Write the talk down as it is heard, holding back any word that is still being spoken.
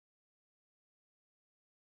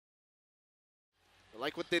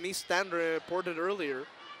like what Denise Stan reported earlier,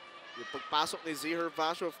 yung pagpasok ni Zihar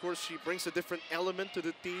Vasho, of course, she brings a different element to the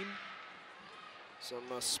team. Some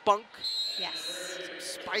spunk. Yes. Some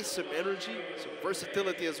spice, some energy, some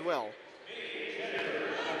versatility as well.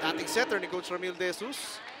 Dating setter ni Coach Ramil De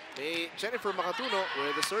Jesus, ni Jennifer Makatuno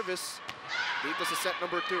with the service dito sa set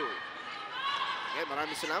number 2. Again,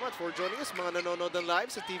 maraming salamat for joining us, mga nanonood ng live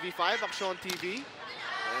sa TV5, Action TV,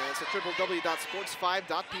 and sa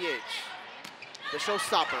www.sports5.ph. The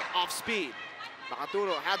showstopper, off speed.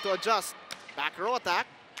 Makatuno had to adjust. Back row attack.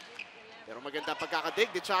 Pero maganda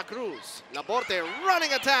pagkakadig ni Cha Cruz. Laborte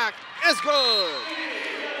running attack is good!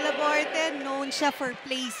 Laborte, known siya for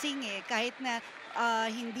placing eh. Kahit na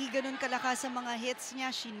hindi ganun kalakas sa mga hits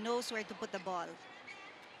niya, she knows where to put the ball.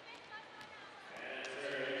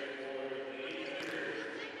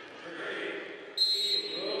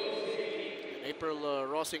 April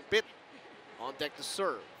Rosing Pitt on deck to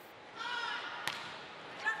serve.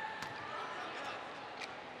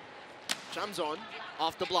 Chamzon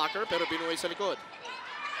off the blocker pero binuhay sa likod.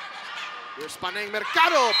 Here's Paneng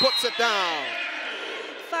Mercado, puts it down.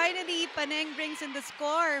 Finally, Paneng brings in the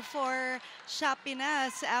score for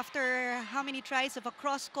Shopinas after how many tries of a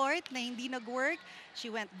cross court na hindi nag-work. She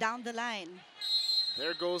went down the line.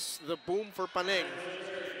 There goes the boom for Paneng.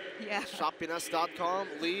 Yeah.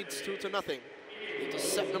 Shopinas.com leads 2-0. Into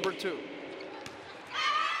set number 2.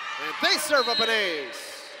 And they serve up an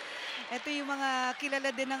ace. Ito yung mga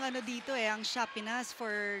kilala din ng ano dito eh, ang Shopinas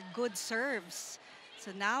for good serves.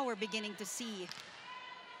 So now we're beginning to see.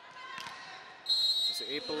 Si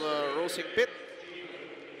April Rosing Pitt.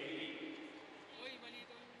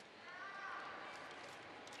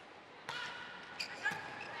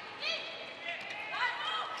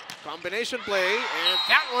 Combination play, and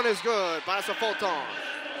that one is good para sa Foton.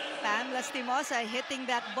 Pam Lastimosa hitting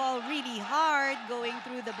that ball really hard, going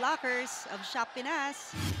through the blockers of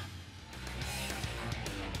Shopinas.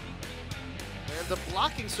 And the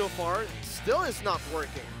blocking so far still is not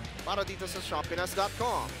working para dito sa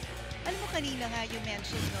Shopinas.com. Alam mo kanina nga you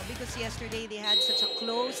mentioned, no, because yesterday they had such a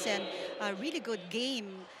close and really good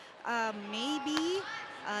game. Maybe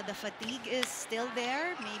the fatigue is still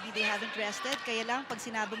there. Maybe they haven't rested. Kaya lang, pag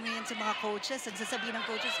sinabi mo yan sa mga coaches, nagsasabihin ng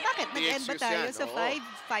coaches, bakit? Nag-end ba tayo sa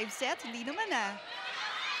five sets? Hindi naman ah.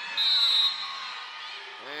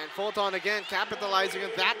 And Foton again capitalizing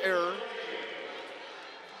on that error.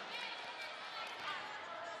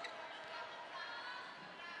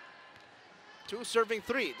 Two serving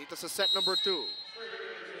 3 dito sa set number 2.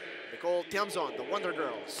 Nicole Tiamzon, the Wonder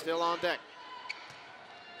Girl, still on deck.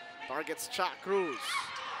 Targets Cha Cruz.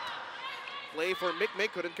 Play for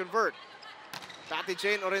Mikmik, couldn't convert. Patty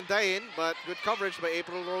Jane Orendain, but good coverage by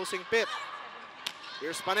April Rosing Pitt.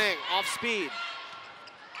 Here's Paneng, off speed.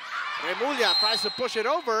 Remulla tries to push it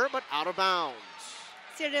over, but out of bounds.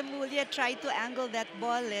 Si Remulla tried to angle that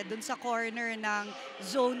ball dun sa corner ng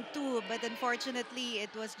zone 2, but unfortunately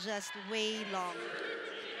it was just way long.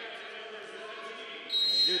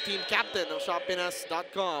 New team captain of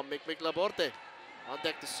Shopinas.com, Mikmik Laborte, on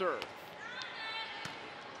deck to serve.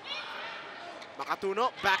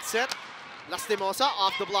 Makatuno, back set. Lastimosa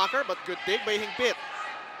off the blocker, but good dig by Hingpit.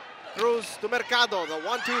 Cruz to Mercado, the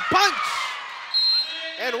 1-2 punch!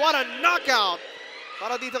 And what a knockout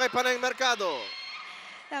para dito kay Paneng Mercado.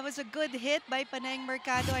 That was a good hit by Paneng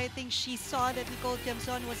Mercado. I think she saw that Nicole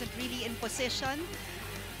Tiamzon wasn't really in position.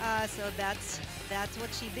 So that's what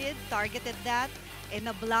she did. Targeted that. And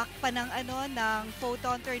na-block pa ng, ng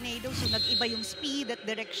Foton Tornadoes. So nag-iba yung speed at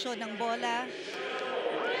direksyon ng bola.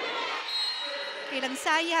 Kailang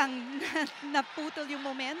sayang naputol yung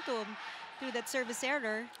momentum through that service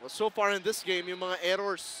error. Well, so far in this game, yung mga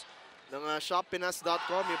errors ng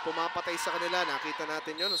Shopinas.com, yung pumapatay sa kanila, nakita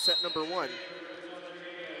natin yun, set number 1.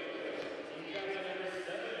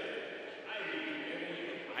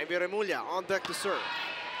 Ivy Remulla on deck to serve.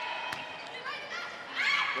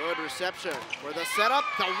 Good reception for the setup,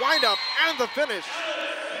 the windup, and the finish.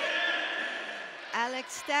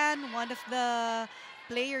 Alex Stan, one of the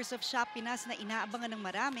players of Shopinas na inaabangan ng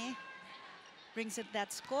marami, brings it that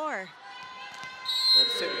score.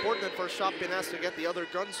 That's important for Shopinas to get the other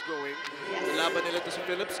guns going. Yes. Laban nila to sa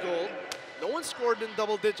Phillips goal. No one scored in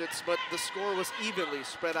double digits, but the score was evenly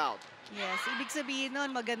spread out. Yes, ibig sabihin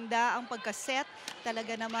nun, maganda ang pagkaset.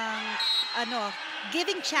 Talaga namang,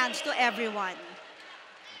 giving chance to everyone.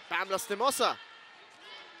 Pam Lastimosa,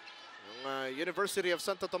 University of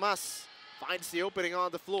Santo Tomas, finds the opening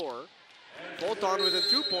on the floor. Foton within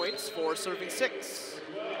 2 points for serving 6.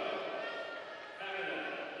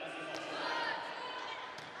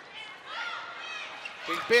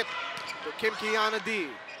 King Pitt to Kim Kiana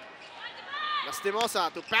D.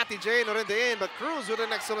 Lastimosa to Patty Jane, Orendain, but Cruz with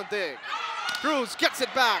an excellent dig. Cruz gets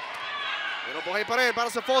it back. Binubuhay pa rin para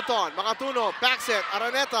sa Foton. Makatuno, backset,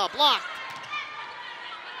 Araneta, blocked.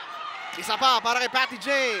 Isa pa para kay Patty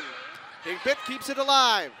Jane. Higpit keeps it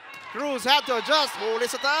alive. Cruz had to adjust. Huli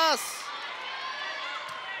sa taas.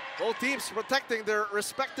 Both teams protecting their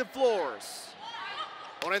respective floors.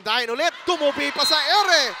 Orendain ulit. Tumupi pa sa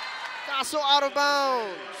ere. Kaso out of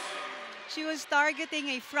bounds. She was targeting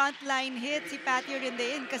a frontline hit si Patty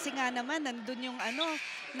Orendain kasi nga naman nandun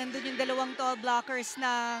yung dalawang tall blockers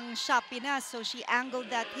ng Shopinas. So she angled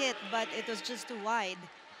that hit but it was just too wide.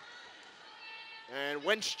 And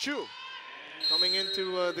Wench Chu coming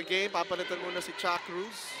into the game. Papalitan muna si Cha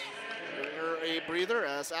Cruz. Giving her a breather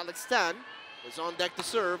as Alex Tan is on deck to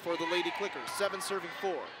serve for the Lady Clickers. 7 serving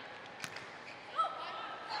 4.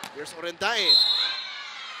 Here's Orendain.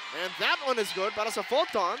 And that one is good para sa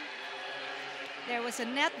Foton. There was a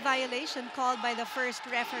net violation called by the first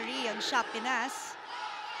referee on Shopinas.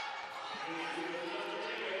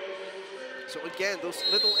 So again, those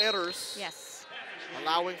little errors. Yes.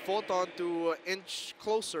 Allowing Foton to inch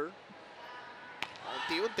closer.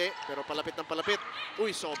 Unti-unti, pero palapit ng palapit.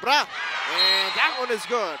 Uy, sobra! And that one is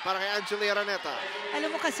good para kay Angeli Araneta.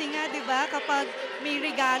 Alam mo kasi nga, di ba, kapag may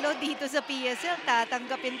regalo dito sa PSL,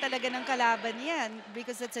 tatanggapin talaga ng kalaban yan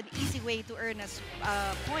because it's an easy way to earn a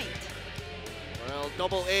point. Well,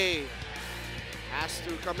 Double A has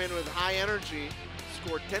to come in with high energy.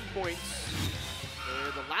 Scored 10 points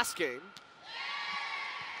in the last game.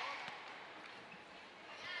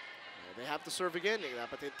 They have to serve again.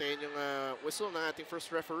 Dapat hintayin yung whistle ng ating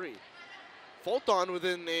first referee. Foton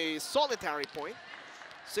within a solitary point.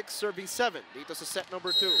 6 serving 7 dito sa set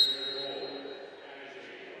number 2.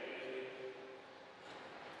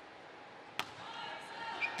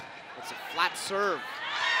 It's a flat serve.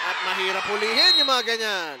 At mahirap hulihin yung mga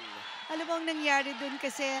ganyan. Alam mo ang nangyari dun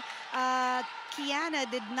kasi Kiana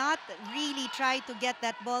did not really try to get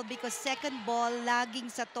that ball because second ball laging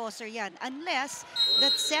sa tosser yan. Unless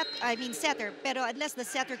that setter, pero unless the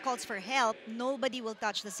setter calls for help, nobody will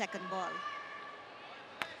touch the second ball.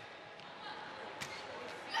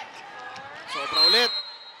 Sobra ulit.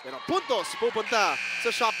 Pero puntos pupunta sa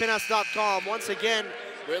Shopinas.com. Once again,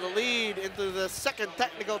 with a lead into the second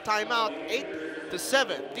technical timeout.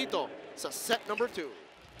 8-7 dito sa set number 2.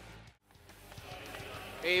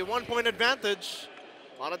 A 1-point advantage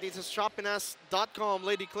para dito sa Shopinas.com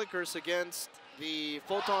Lady Clickers against the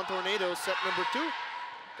Foton Torandoes, set number 2.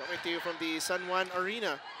 Coming to you from the San Juan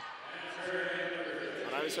Arena.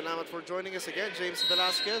 Maraming salamat for joining us again. James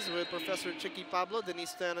Velasquez with Professor Chicky Pablo,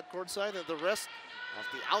 Denise Tan at courtside, and the rest of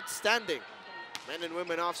the outstanding men and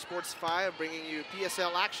women of Sports 5 bringing you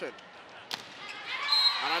PSL action.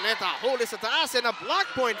 Araneta, huli sa taas, and a block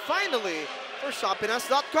point finally for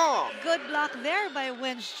Shopinas.com. Good block there by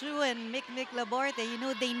Wench Chu and Mick Laborte. You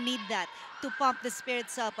know they need that to pump the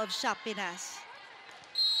spirits up of Shopinas.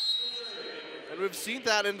 And we've seen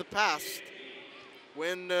that in the past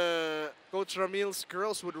when Coach Ramil's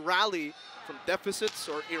girls would rally from deficits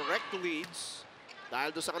or erect leads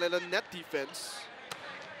dahil doon sa kanilang net defense.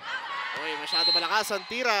 Uy, masyado malakas ang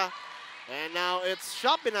tira. And now it's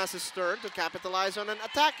Shopinas' turn to capitalize on an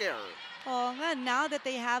attack error. Oh nga, now that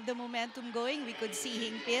they have the momentum going, we could see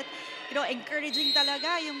Hingpit, you know, encouraging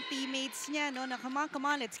talaga yung teammates niya, no, na come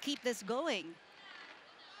on, let's keep this going.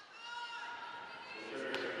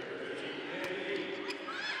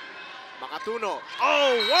 Makatuno.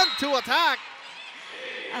 Oh, 1-2 attack.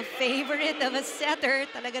 A favorite of a setter,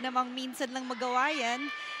 talaga namang minsan lang magawa yan.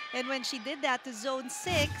 And when she did that to zone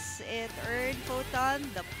 6, it earned Foton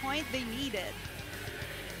the point they needed.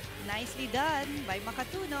 Nicely done by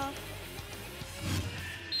Makatuno.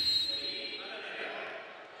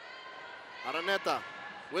 Araneta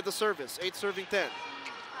with the service, 8 serving 10.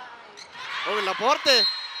 Oh, Laporte.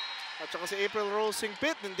 At saka si April Rose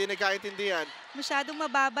Hingpit, hindi nagkaintindihan. Masyadong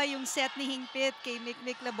mababa yung set ni Hingpit kay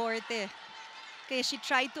Mick Laborte. Kaya she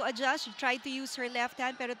tried to adjust, she tried to use her left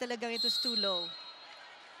hand, pero talagang it was too low.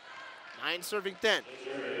 9 serving 10.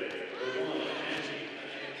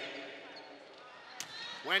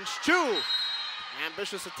 Wench Chu.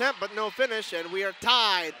 Ambitious attempt, but no finish, and we are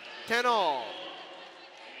tied 10-all.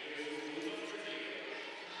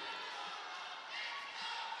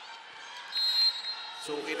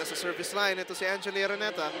 So, ina sa service line, ito si Angeli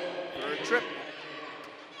Araneta for her trip.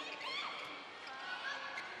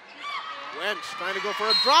 Wench trying to go for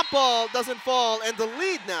a drop ball, doesn't fall, and the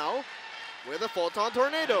lead now with the Foton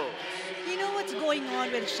Torandoes. You know what's going on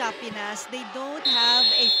with Shopinas? They don't have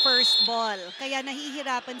a first ball. Kaya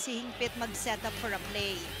nahihirapan si Hingpit mag-set up for a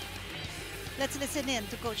play. Let's listen in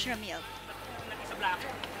to Coach Ramil.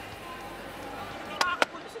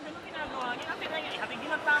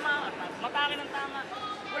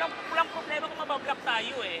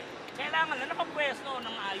 makapwesto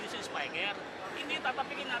ng ayos yung spiker. Hindi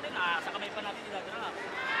tatapikin natin, sa kamay pa natin iladrap.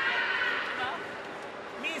 Diba?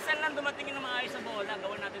 Minsan lang dumating ng maayos na bola,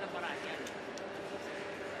 gawin natin ang paraan yan.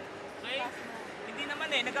 Okay? Hindi naman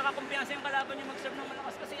nagkakakumpiyansa yung kalaban yung mag-serve ng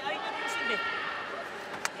malakas kasi ayaw nyo receive eh.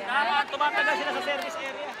 Tumatagal sila sa service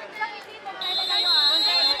area.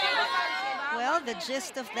 Well, the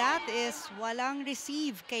gist of that is walang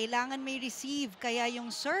receive. Kailangan may receive. Kaya yung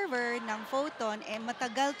server ng Foton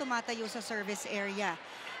matagal tumatayo sa service area.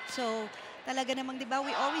 So, talaga namang, di ba,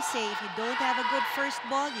 we always say, if you don't have a good first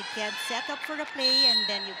ball, you can't set up for a play and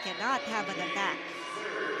then you cannot have an attack.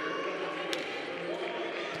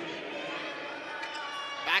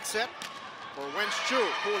 Back set for Wenchu.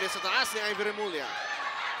 Huli sa taas ni Ivy Remulla.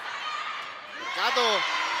 Mercado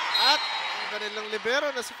at ang kanilang libero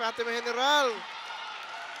na si Fatima General.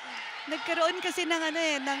 Nagkaroon kasi ng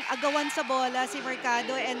ng agawan sa bola si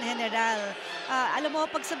Mercado and General. Alam mo,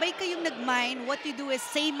 pag sabay kayong nag-mine, what you do is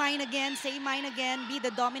say mine again, be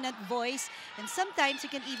the dominant voice, and sometimes you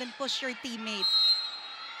can even push your teammate.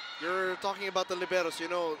 You're talking about the liberos, you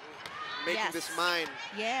know, making Yes. this mine.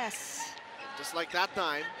 Yes. Just like that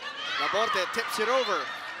time, Laborte tips it over.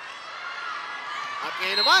 At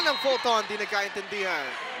ngayon naman ang Foton, di nagkaintindihan.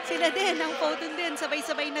 Sila din, ang Foton din,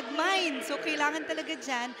 sabay-sabay nag-mine. So, kailangan talaga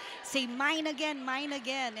dyan, say mine again,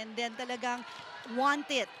 and then talagang want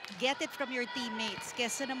it, get it from your teammates,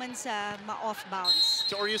 kesa naman sa ma-off bounce.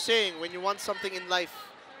 So are you saying when you want something in life,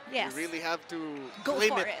 Yes. you really have to Go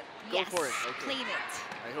claim for it? it. Go Yes. for it. Okay. Claim it.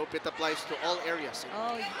 I hope it applies to all areas.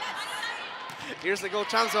 Oh, yes. Here's the goal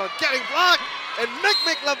chance zone, getting blocked, and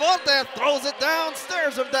Mick Laborte throws it down,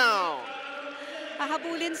 stares him down.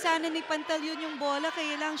 Hahabulin sana ni Pantalyon yung bola,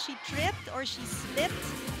 kaya lang she tripped or she slipped.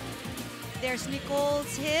 There's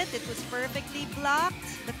Nicole's hit. It was perfectly blocked.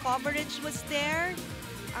 The coverage was there.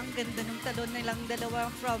 Ang ganda ng talon nilang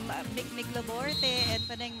dalawa from Mick Laborte and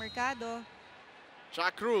Paneng Mercado.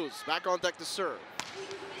 Jack Cruz back on deck to serve.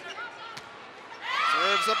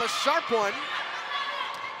 Serves up a sharp one.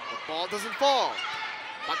 The ball doesn't fall.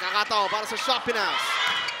 Pagkakataon para sa Shopinas.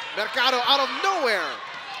 Mercado out of nowhere.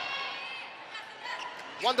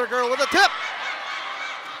 Wonder Girl with a tip.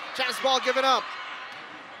 Chance ball given up.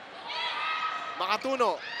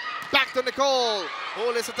 Makatuno. Back to Nicole.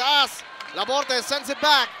 Huli sa taas. Laborte sends it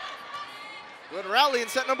back. Good rally in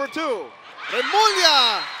set number 2.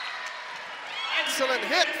 Remulla. Excellent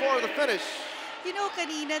hit for the finish. You know,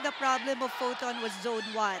 kanina the problem of Foton was zone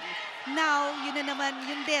 1. Now, yun na naman,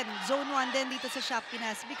 yun din, zone 1 din dito sa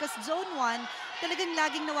Shopinas. Because zone 1, talagang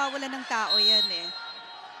laging nawawalan ng tao yan eh.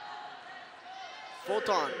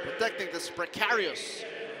 Foton protecting this precarious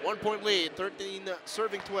 1-point lead, 13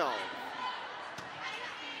 serving 12.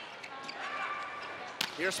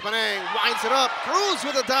 Here's Paneng, winds it up, Cruz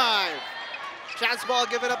with a dive. Chance ball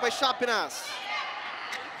given up by Shopinas.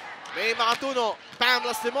 May Makatuno, Pam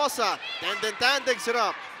Lastimosa, Tan digs it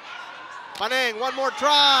up. Paneng, one more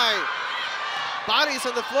try. Bodies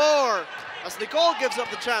on the floor as Nicole gives up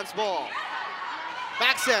the chance ball.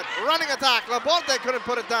 Back set, running attack, Laborte couldn't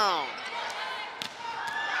put it down.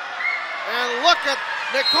 And look at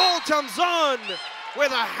Nicole Chamzon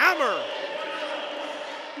with a hammer.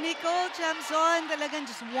 Nicole Chamzon talagang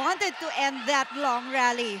just wanted to end that long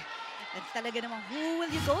rally. And talaga namang, who will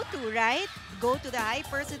you go to, right? Go to the high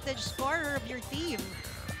percentage scorer of your team.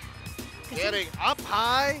 Getting up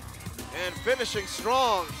high and finishing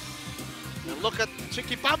strong. And look at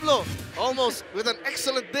Chiqui Pablo, almost with an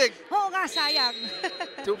excellent dig. Oo nga, sayang.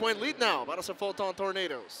 2-point lead now para sa Foton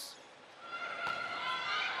Tornadoes.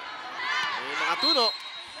 And Makatuno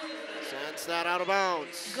sends that out of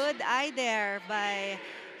bounds. Good eye there by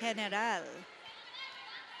General.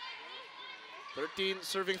 13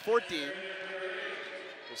 serving 14.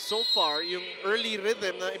 So far, yung early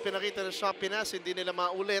rhythm na ipinakita ng Shopinas, hindi nila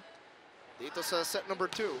maulit dito sa set number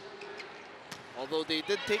 2. Although they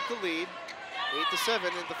did take the lead, 8-7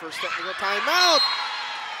 in the first technical timeout.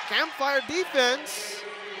 Campfire defense,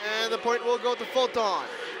 and the point will go to Foton.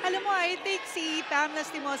 Alam mo, I think si Pam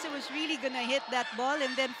Lastimosa was really gonna hit that ball,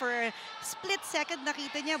 and then for a split second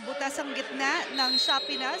nakita niya butas ang gitna ng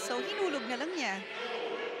Shopinas, so hinulog na lang niya.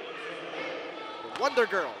 Wonder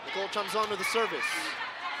Girl, Nicole Chamzon with the service.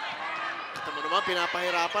 Ito mo naman,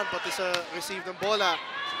 pinapahirapan pati sa receive ng bola.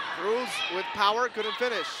 Cruz with power, couldn't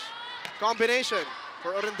finish. Combination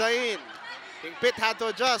for Orendain. King Pitt had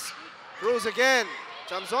to adjust. Cruz again.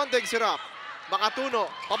 Chamzon digs it up.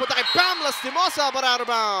 Makatuno, papunta kay Pam Lastimosa, but out of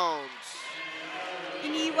bounds.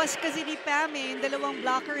 Iniwas kasi ni Pam eh. Yung dalawang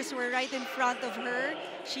blockers were right in front of her.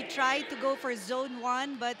 She tried to go for zone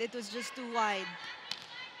 1, but it was just too wide.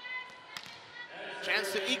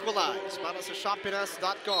 Chance to equalize para sa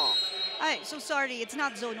Shopinas.com. Ay, so sorry, it's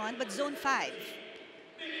not zone 1, but zone 5.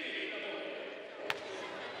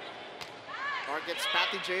 Targets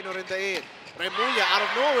Patty Jane Orindain. Remulla out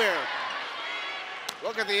of nowhere.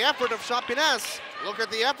 Look at the effort of Shopinas. Look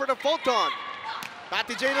at the effort of Foton.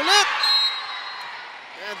 Patty Jane ulit.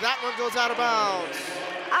 And that one goes out of bounds.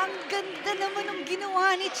 Ang ganda naman ng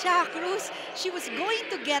ginawa ni Cha Cruz. She was going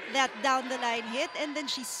to get that down the line hit, and then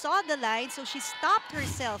she saw the line, so she stopped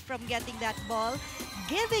herself from getting that ball,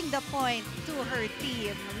 giving the point to her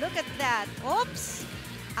team. Look at that. Oops.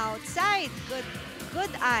 Outside.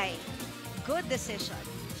 Good eye. Good decision.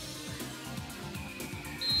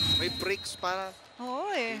 May breaks para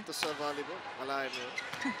Oy. dito sa volleyball. Malayo mo.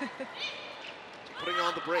 Putting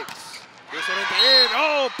on the brakes. This one in.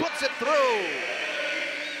 Oh, puts it through.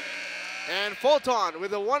 And Foton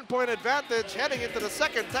with a 1-point advantage heading into the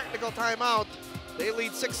second technical timeout. They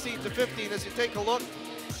lead 16-15 as you take a look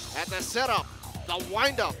at the setup, the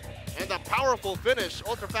windup, and the powerful finish.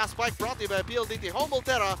 Ultra-fast spike brought to you by PLDT Home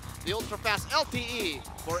Ultera, the ultra-fast LTE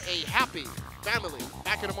for a happy family.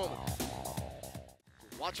 Back in a moment.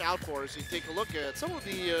 Watch out for as you take a look at some of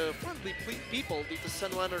the friendly people dito sa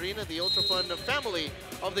San Juan Arena. The Ultra Fun family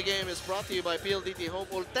of the game is brought to you by PLDT Home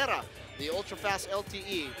Ultera, the ultra-fast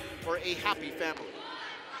LTE for a happy family.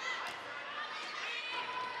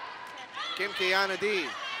 Kim Kiana D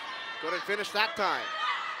couldn't finish that time.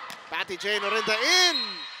 Patty Jane Orinda in.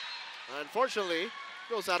 Unfortunately,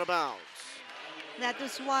 goes out of bounds. That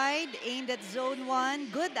was wide, aimed at zone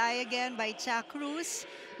 1. Good eye again by Cha Cruz.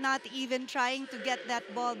 Not even trying to get that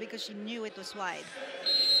ball because she knew it was wide.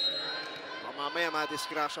 Mamaya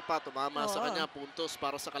madisgrasya pa. Tumama sa kanya puntos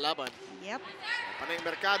para sa kalaban. Yep. Panay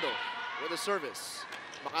Mercado with a service.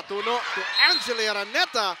 Makatuno to Angeli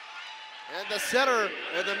Araneta. And the setter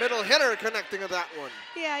and the middle hitter connecting on that one.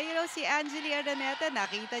 Yeah, you know, si Angeli Araneta,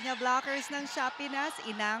 nakita niya blockers ng Shopinas.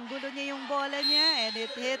 Inanggulo niya yung bola niya and it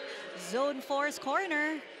hit zone 4's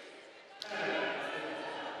corner.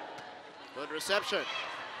 Good reception.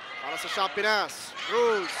 Para sa Shopinas.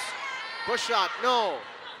 Cruz. Push shot. No.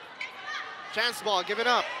 Chance ball. Give it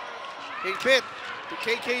up. Hingpit to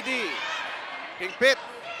KKD. Hingpit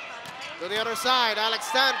to the other side. Alex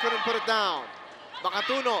Stan couldn't put it down.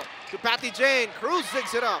 Makatuno to Patty Jane. Cruz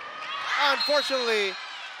digs it up. Unfortunately,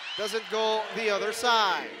 doesn't go the other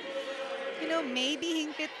side. You know, maybe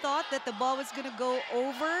Hingpit thought that the ball was going to go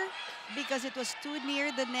over because it was too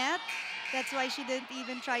near the net. That's why she didn't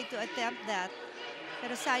even try to attempt that.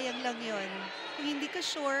 Pero sayang lang yun. Kung hindi ka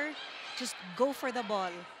sure, just go for the ball.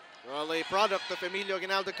 Well, a product of Emilio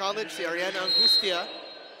Aguinaldo College, si Ariana Angustia.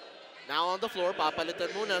 Now on the floor, papalitan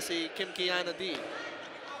muna si Kim Kiana D.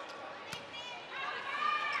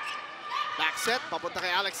 Back set, papunta kay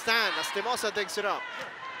Alex Stan. Lastimosa digs it up.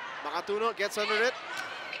 Makatuno gets under it.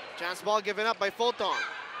 Chance ball given up by Foton.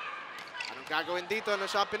 Anong gagawin dito ng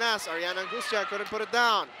Shopinas? Ariana Angustia couldn't put it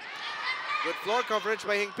down. Good floor coverage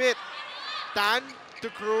by Hingpit. Tan to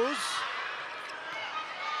Cruz.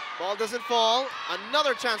 Ball doesn't fall.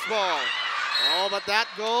 Another chance ball. Oh, but that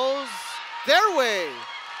goes their way.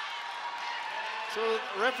 So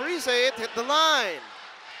referees say it hit the line.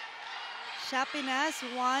 Shopinas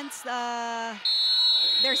wants,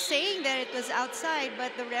 they're saying that it was outside,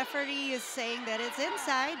 but the referee is saying that it's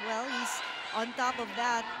inside. Well, he's on top of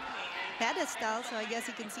that pedestal, so I guess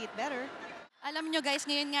he can see it better. Alam nyo guys,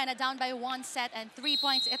 ngayon nga na down by 1 set and 3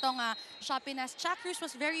 points itong Shopinas. Cha Cruz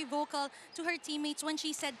was very vocal to her teammates when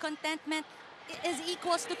she said contentment is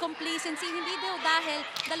equals to complacency. Hindi daw dahil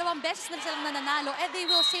 2 beses na silang nananalo, they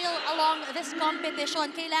will sail along this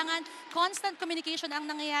competition. Kailangan constant communication ang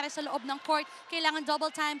nangyayari sa loob ng court. Kailangan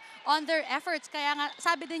double time on their efforts. Kaya nga,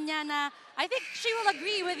 sabi din niya na, I think she will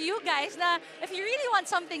agree with you guys na if you really want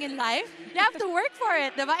something in life, you have to work for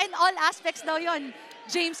it, diba? In all aspects daw yon.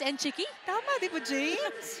 James and Chicky? Tama, di ba,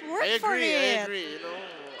 James? Work I for it. I agree. You know,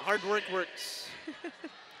 hard work works.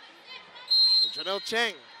 Janelle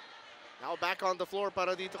Cheng. Now back on the floor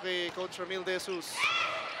para dito kay Coach Ramil De Jesus.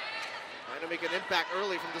 Trying to make an impact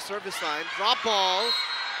early from the service line. Drop ball.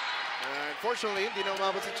 And unfortunately, hindi na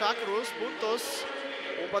umabot si Cha Cruz. Puntos.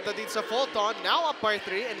 Pupunta dito sa Foton. Now up by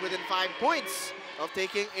 3 and within 5 points of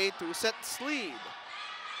taking a 2-set lead.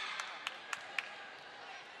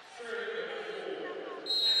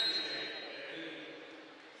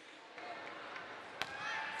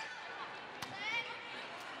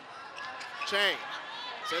 Cheng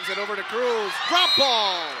sends it over to Cruz. Drop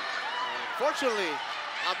ball! Unfortunately,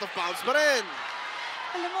 out of bounds pa rin.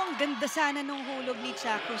 Alam mo, ang ganda sana nung hulog ni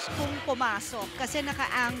Cha Cruz kung pumasok. Kasi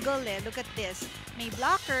naka-angle eh. Look at this. May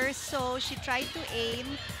blockers, so she tried to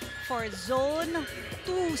aim for zone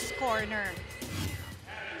 2's corner.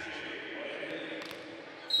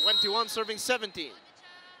 20 21 serving 17.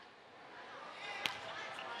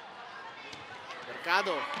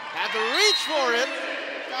 Mercado had to reach for it.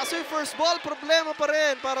 Kaso yung first ball, problema pa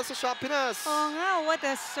rin para sa Shopinas. Oh nga, what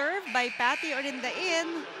a serve by Patty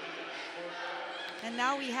Orindain. And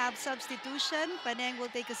now we have substitution. Paneng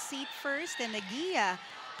will take a seat first and Aguia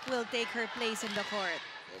will take her place in the court.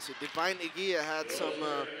 So Divine Aguia had some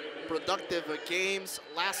productive games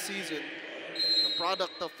last season. The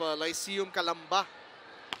product of Lyceum Calamba.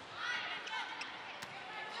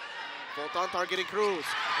 Foton targeting Cruz.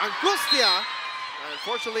 Angustia!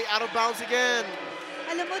 Unfortunately, out of bounds again.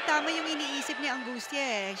 Alam mo, tama yung iniisip ni Angustia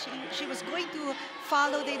eh. She was going to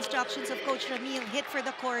follow the instructions of Coach Ramil, hit for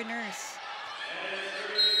the corners.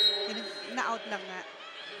 Na-out lang nga.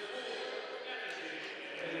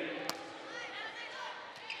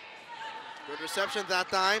 Good reception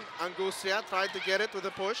that time. Angustia tried to get it with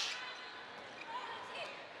a push.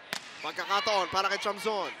 Pagkakataon para kay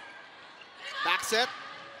Chamzon. Back set.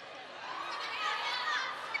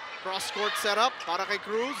 Cross-court setup para kay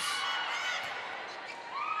Cruz.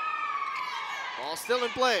 Ball still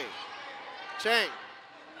in play. Cheng.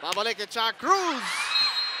 Babalik kay Cha Cruz.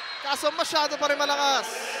 Kaso masyado pa rin malakas.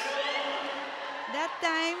 That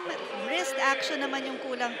time, wrist action naman yung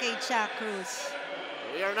kulang kay Cha Cruz.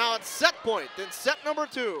 We are now at set point in set number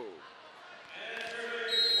 2.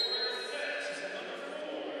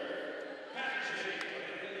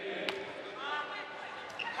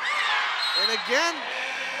 And again,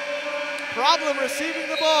 problem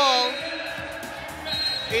receiving the ball.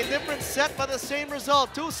 A different set but the same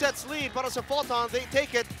result. 2 sets lead para sa Foton. They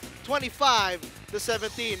take it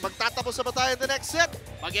 25-17. Magtatapos na ba tayo in the next set?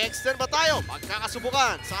 Mag-extend ba tayo?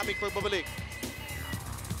 Magkakasubukan sa aming pagbabalik.